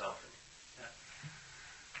or a selfing. Yeah?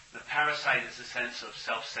 The parasite is a sense of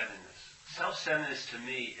self-centeredness. Self-centeredness to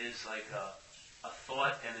me is like a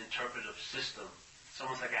thought and interpretive system. It's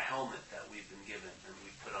almost like a helmet that we've been given and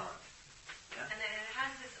we put on. Yeah? And then it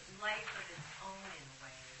has this life of its own in a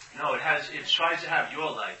way. Right? No, it tries to have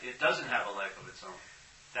your life. It doesn't have a life of its own.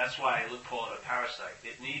 That's why I call it a parasite.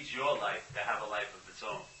 It needs your life to have a life of its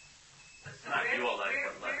own. So Not your life,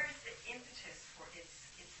 but life. where's the impetus for its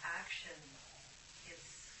action,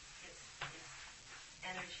 its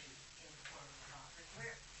energy in the form of thought? Like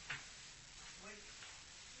where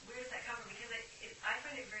does that come from? Because I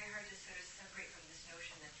find it very hard to sort of separate from this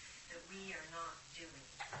notion that we are not doing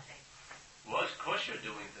things. Well, of course you're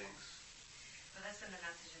doing things. But that's been the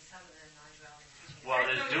message in some of the non-duality teachings. While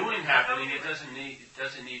there's doing happening, it doesn't need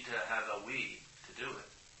to have a we to do it.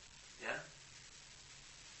 Yeah?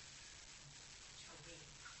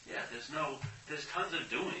 Yeah, there's tons of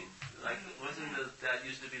doing. Like, that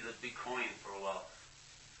used to be the big coin for a while.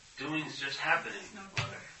 Doing's just happening.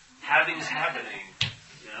 Having's happening,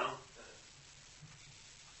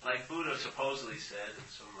 Like Buddha supposedly said, and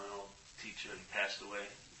so my old teacher, he passed away,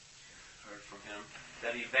 heard from him,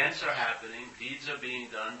 that events are happening, deeds are being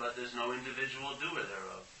done, but there's no individual doer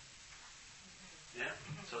thereof. Yeah?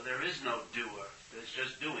 So there is no doer. There's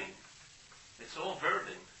just doing. It's all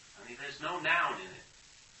verbing. I mean, there's no noun in it.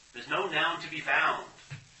 There's no noun to be found.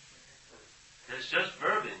 There's just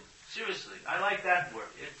verbing. Seriously. I like that word.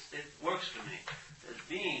 It works for me. There's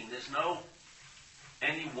being. There's no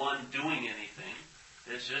anyone doing anything.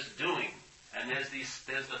 There's just doing. And there's the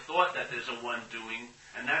thought that there's a one doing,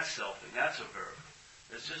 and that's selfing. That's a verb.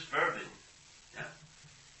 It's just verbing. Yeah?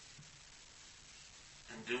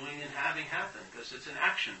 And doing and having happen, because it's an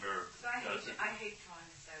action verb. So I hate throwing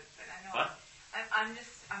this out, but I know. What? I'm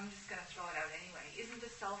just going to throw it out anyway. Isn't the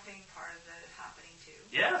selfing part of the happening too?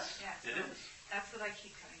 Yes, Yeah, it so is. That's what I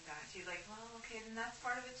keep coming back to. Like, well, okay, then that's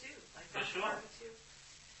part of it too. Like, For that's sure. part of it too.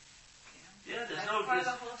 Yeah, that's part of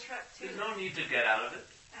the whole trip too. There's no need to get out of it,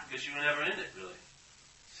 No. because you were never in it, really.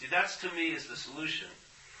 See, that's to me is the solution.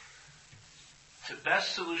 The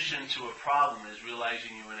best solution to a problem is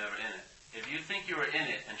realizing you were never in it. If you think you were in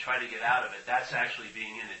it and try to get out of it, that's actually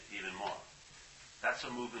being in it even more. That's a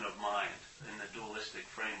movement of mind in the dualistic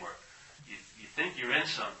framework. You think you're in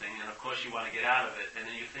something, and of course you want to get out of it, and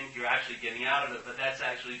then you think you're actually getting out of it, but that's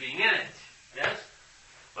actually being in it. Yes?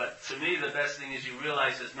 But to me, the best thing is you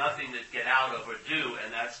realize there's nothing to get out of or do,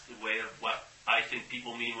 and that's the way of what I think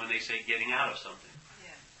people mean when they say getting out of something.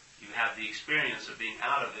 Yeah. You have the experience of being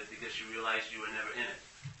out of it because you realize you were never in it.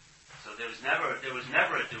 So there was never a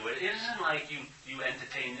doer. It isn't like you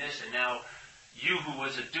entertain this and now you who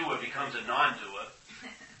was a doer becomes a non-doer.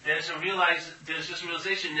 There's this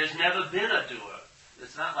realization there's never been a doer.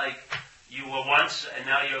 It's not like you were once and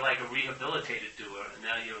now you're like a rehabilitated doer and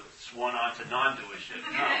now you're sworn on to non-doership.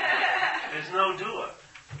 No. There's no doer.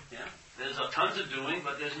 Yeah? There's tons of doing,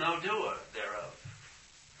 but there's no doer thereof.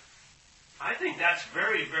 I think that's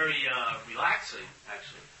very, very relaxing,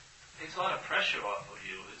 actually. It takes a lot of pressure off of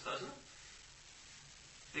you, doesn't it?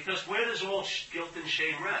 Because where does all guilt and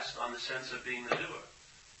shame rest? On the sense of being the doer.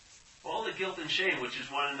 All the guilt and shame, which is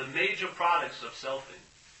one of the major products of selfing.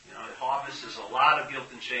 It harvests a lot of guilt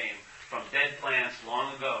and shame from dead plants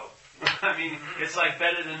long ago. I mean, it's like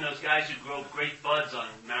better than those guys who grow great buds on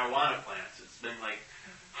marijuana plants. It's been like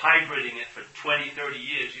hybriding it for 20, 30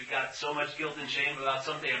 years. You've got so much guilt and shame about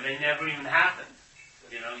something, and they never even happened.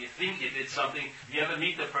 You think you did something, you ever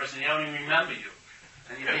meet the person, they don't even remember you.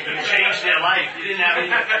 And you think you changed their life. You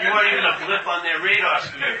weren't even a blip on their radar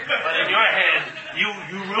screen. But in your head, you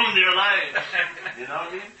ruined their lives. You know what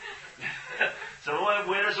I mean? So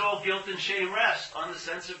where does all guilt and shame rest? On the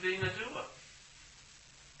sense of being a doer.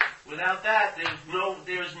 Without that,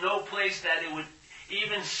 there's no place that it would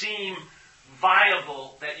even seem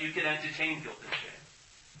viable that you could entertain guilt and shame.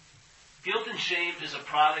 Guilt and shame is a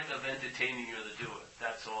product of entertaining you're the doer.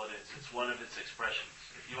 That's all it is. It's one of its expressions.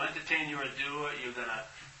 If you entertain you're a doer, you're going to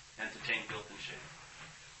entertain guilt and shame.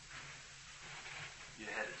 Your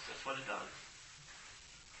head is. That's what it does.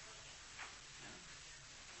 Yeah.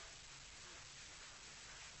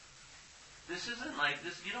 This isn't like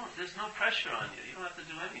this. There's no pressure on you. You don't have to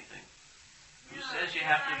do anything. Who says you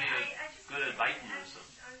have to be good at biting or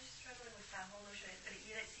something? I'm just struggling with that whole notion. But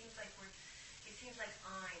it seems like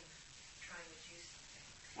I'm trying to do something.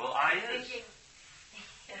 Well, I is. Thinking,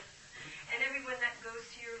 and everyone that goes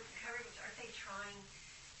to your recovery, aren't they trying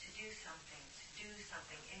to do something?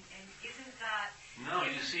 And isn't that... No,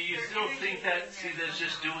 you see, you still think that, there's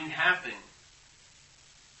just doing happening.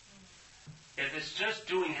 If it's just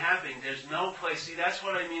doing happening, there's no place. See, that's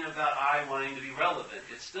what I mean about I wanting to be relevant.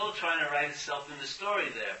 It's still trying to write itself in the story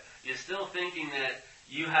there. You're still thinking that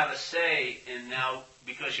you have a say in now,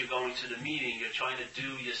 because you're going to the meeting, you're trying to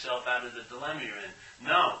do yourself out of the dilemma you're in.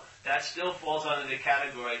 No, that still falls under the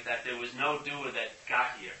category that there was no doer that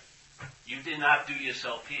got here. You did not do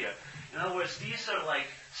yourself here. In other words, these are like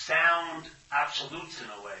sound absolutes in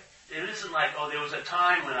a way. It isn't like, oh, there was a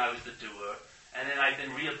time when I was the doer, and then I've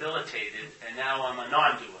been rehabilitated, and now I'm a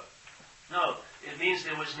non-doer. No, it means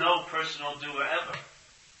there was no personal doer ever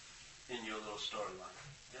in your little storyline.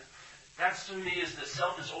 Yeah? That to me is the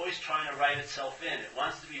self is always trying to write itself in. It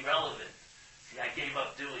wants to be relevant. See, I gave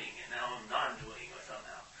up doing, and now I'm non-doing or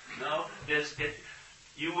somehow. No,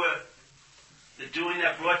 the doing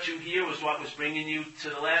that brought you here was what was bringing you to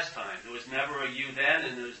the last time. There was never a you then,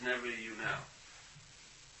 and there was never a you now.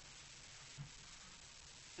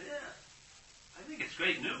 Yeah. I think it's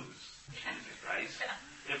great news. Jesus Christ.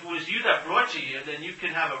 If it was you that brought you here, then you can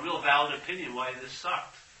have a real valid opinion why this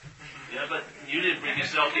sucked. Yeah, but you didn't bring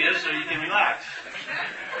yourself here, so you can relax.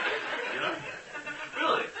 You know?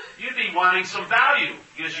 Really. You'd be wanting some value,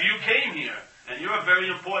 because you came here, and you're a very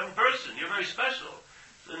important person. You're very special.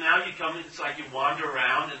 So now you come in, it's like you wander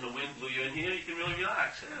around, and the wind blew you in here, you can really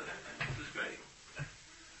relax. Yeah, this is great.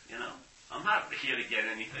 You know? I'm not here to get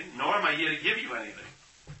anything, nor am I here to give you anything.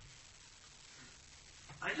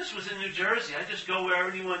 I just was in New Jersey. I just go where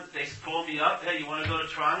anyone, they call me up, hey, you want to go to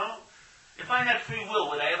Toronto? If I had free will,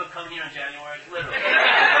 would I ever come here in January? Literally.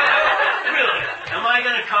 Really. Am I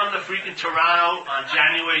going to come to freaking Toronto on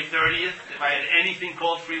January 30th if I had anything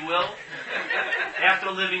called free will? After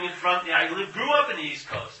living in front, grew up in the East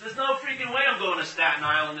Coast. There's no freaking way I'm going to Staten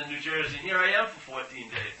Island and New Jersey. And here I am for 14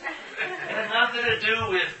 days. It had nothing to do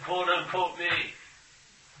with quote unquote me.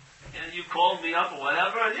 And you called me up or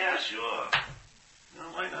whatever? Yeah, sure. No,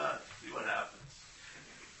 why not? See what happens.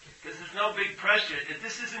 Because there's no big pressure.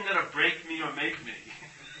 This isn't going to break me or make me.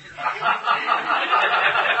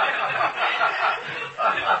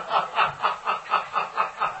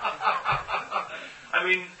 I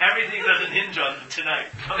mean, everything doesn't hinge on tonight.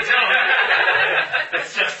 I'm telling you.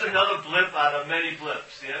 It's just another blip out of many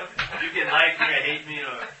blips, yeah? You can like me or hate me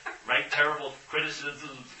or write terrible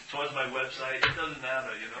criticisms towards my website. It doesn't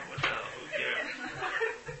matter, you know? What the hell? Who cares?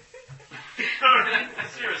 You know what I mean?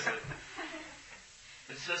 Seriously.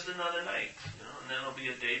 It's just another night, you know? And then it'll be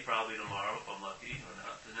a day probably tomorrow if I'm lucky or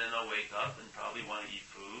not. And then I'll wake up and probably want to eat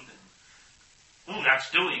food and ooh,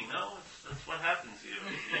 that's doing. No, that's what happens here.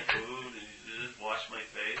 You eat food, and you just wash my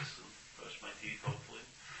face and brush my teeth, hopefully.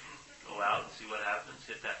 Go out and see what happens.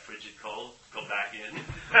 Hit that frigid cold. Go back in.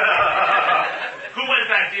 Who went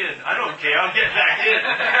back in? I don't care. I'll get back in.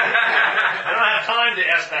 I don't have time to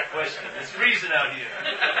ask that question. It's freezing out here.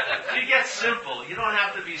 You get simple. You don't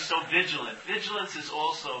have to be so vigilant. Vigilance is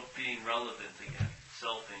also being relevant again.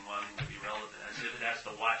 Selfing, wanting to be relevant. As if it has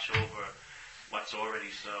to watch over what's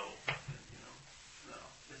already so.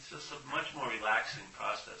 It's just a much more relaxing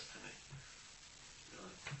process to me.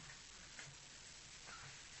 Really.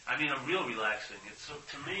 I mean, a real relaxing. It's so,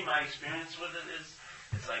 to me, my experience with it is,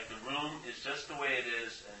 it's like the room is just the way it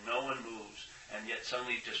is, and no one moves, and yet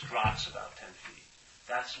suddenly it just drops about 10 feet.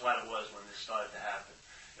 That's what it was when this started to happen.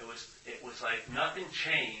 It was like nothing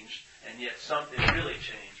changed, and yet something really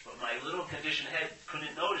changed. But my little conditioned head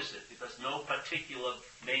couldn't notice it because no particular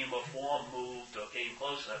name or form moved or came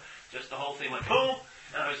closer. Just the whole thing went boom.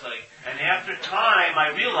 And I was like, and after time,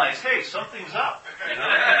 I realized, hey, something's up. You know?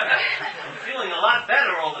 I'm feeling a lot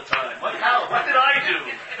better all the time. What the hell? What did I do?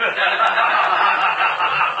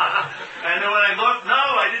 And then when I looked, no,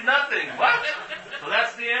 I did nothing. What? So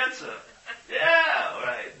that's the answer. Yeah, all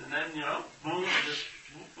right. And then, boom, just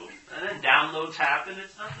boom, boom. And then downloads happen.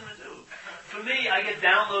 It's nothing to do. For me, get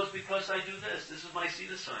downloads because I do this. This is my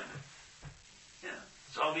seed assignment. Yeah.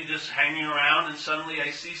 So I'll be just hanging around and suddenly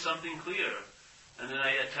I see something clear. And then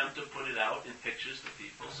I attempt to put it out in pictures to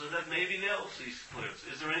people so that maybe they'll see clear.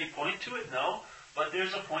 Is there any point to it? No. But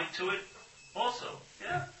there's a point to it also.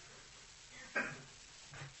 Yeah.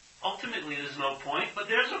 Ultimately, there's no point, but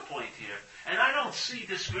there's a point here. And I don't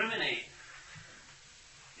discriminate.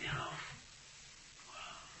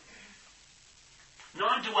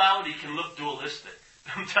 Non-duality can look dualistic.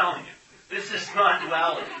 I'm telling you. This is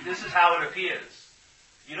non-duality. This is how it appears.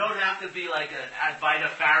 You don't have to be like an Advaita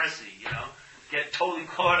Pharisee, get totally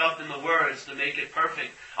caught up in the words to make it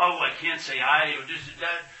perfect. Oh, I can't say I or this or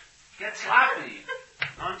that. Get sloppy.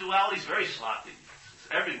 Non-duality is very sloppy. It's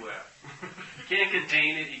everywhere. You can't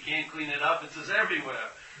contain it. You can't clean it up. It's just everywhere.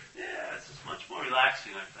 Yeah, it's just much more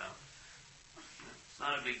relaxing, I found. It's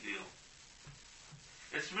not a big deal.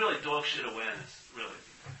 It's really dog shit awareness, really.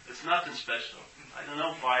 It's nothing special. I don't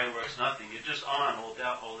know fireworks, nothing. You're just on all the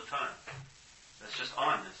time. That's just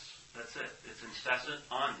onness. That's it. It's incessant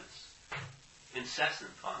onness.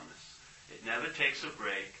 Incessant onness. It never takes a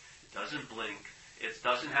break. It doesn't blink. It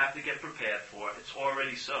doesn't have to get prepared for. It's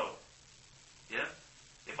already so. Yeah?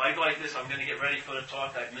 If I go like this, I'm going to get ready for the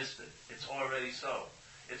talk, I've missed it. It's already so.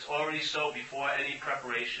 It's already so before any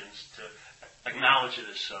preparations to acknowledge it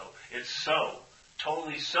as so. It's so.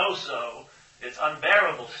 Totally so. It's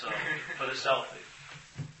unbearable so for the selfing.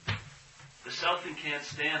 The selfing can't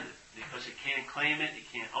stand it because it can't claim it, it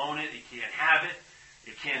can't own it, it can't have it,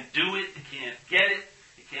 it can't do it, it can't get it,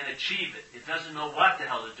 it can't achieve it. It doesn't know what the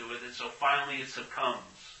hell to do with it, so finally it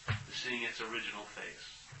succumbs to seeing its original face.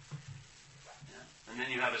 Yeah? And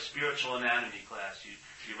then you have a spiritual anatomy class.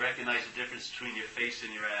 You recognize the difference between your face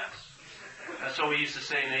and your ass. That's what we used to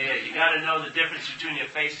say in AA. You got to know the difference between your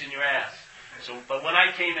face and your ass. But when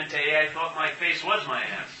I came into AA, I thought my face was my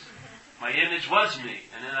ass. My image was me.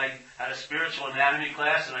 And then I had a spiritual anatomy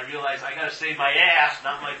class, and I realized I got to save my ass,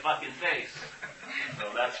 not my fucking face.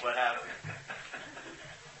 So that's what happened.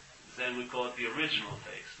 Then we call it the original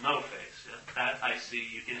face, no face. Yeah? That I see.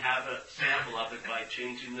 You can have a sample of it by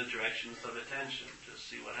changing the directions of attention. Just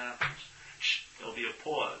see what happens. There'll be a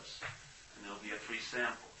pause, and there'll be a free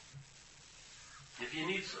sample. If you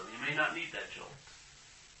need some, you may not need that jolt.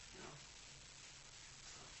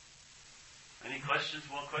 Any questions?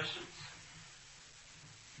 More questions?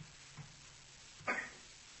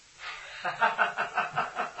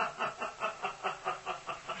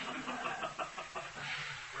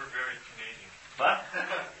 We're very Canadian. What?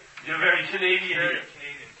 You're very Canadian Very here.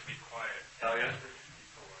 Canadian to be quiet. Oh, yeah? Be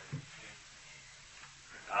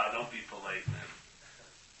polite. Don't be polite, man.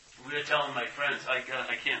 We were telling my friends, I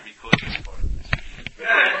can't record this part.